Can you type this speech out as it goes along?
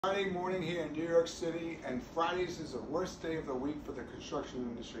Friday morning here in New York City, and Fridays is the worst day of the week for the construction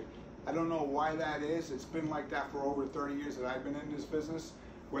industry. I don't know why that is. It's been like that for over 30 years that I've been in this business,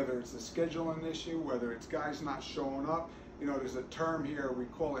 whether it's a scheduling issue, whether it's guys not showing up. You know, there's a term here, we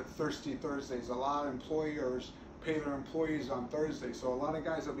call it Thirsty Thursdays. A lot of employers pay their employees on Thursday, so a lot of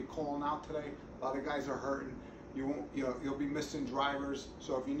guys will be calling out today. A lot of guys are hurting. You'll be missing drivers.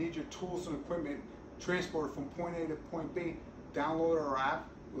 So if you need your tools and equipment transported from point A to point B, download our app.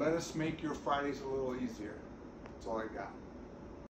 Let us make your Fridays a little easier. That's all I got.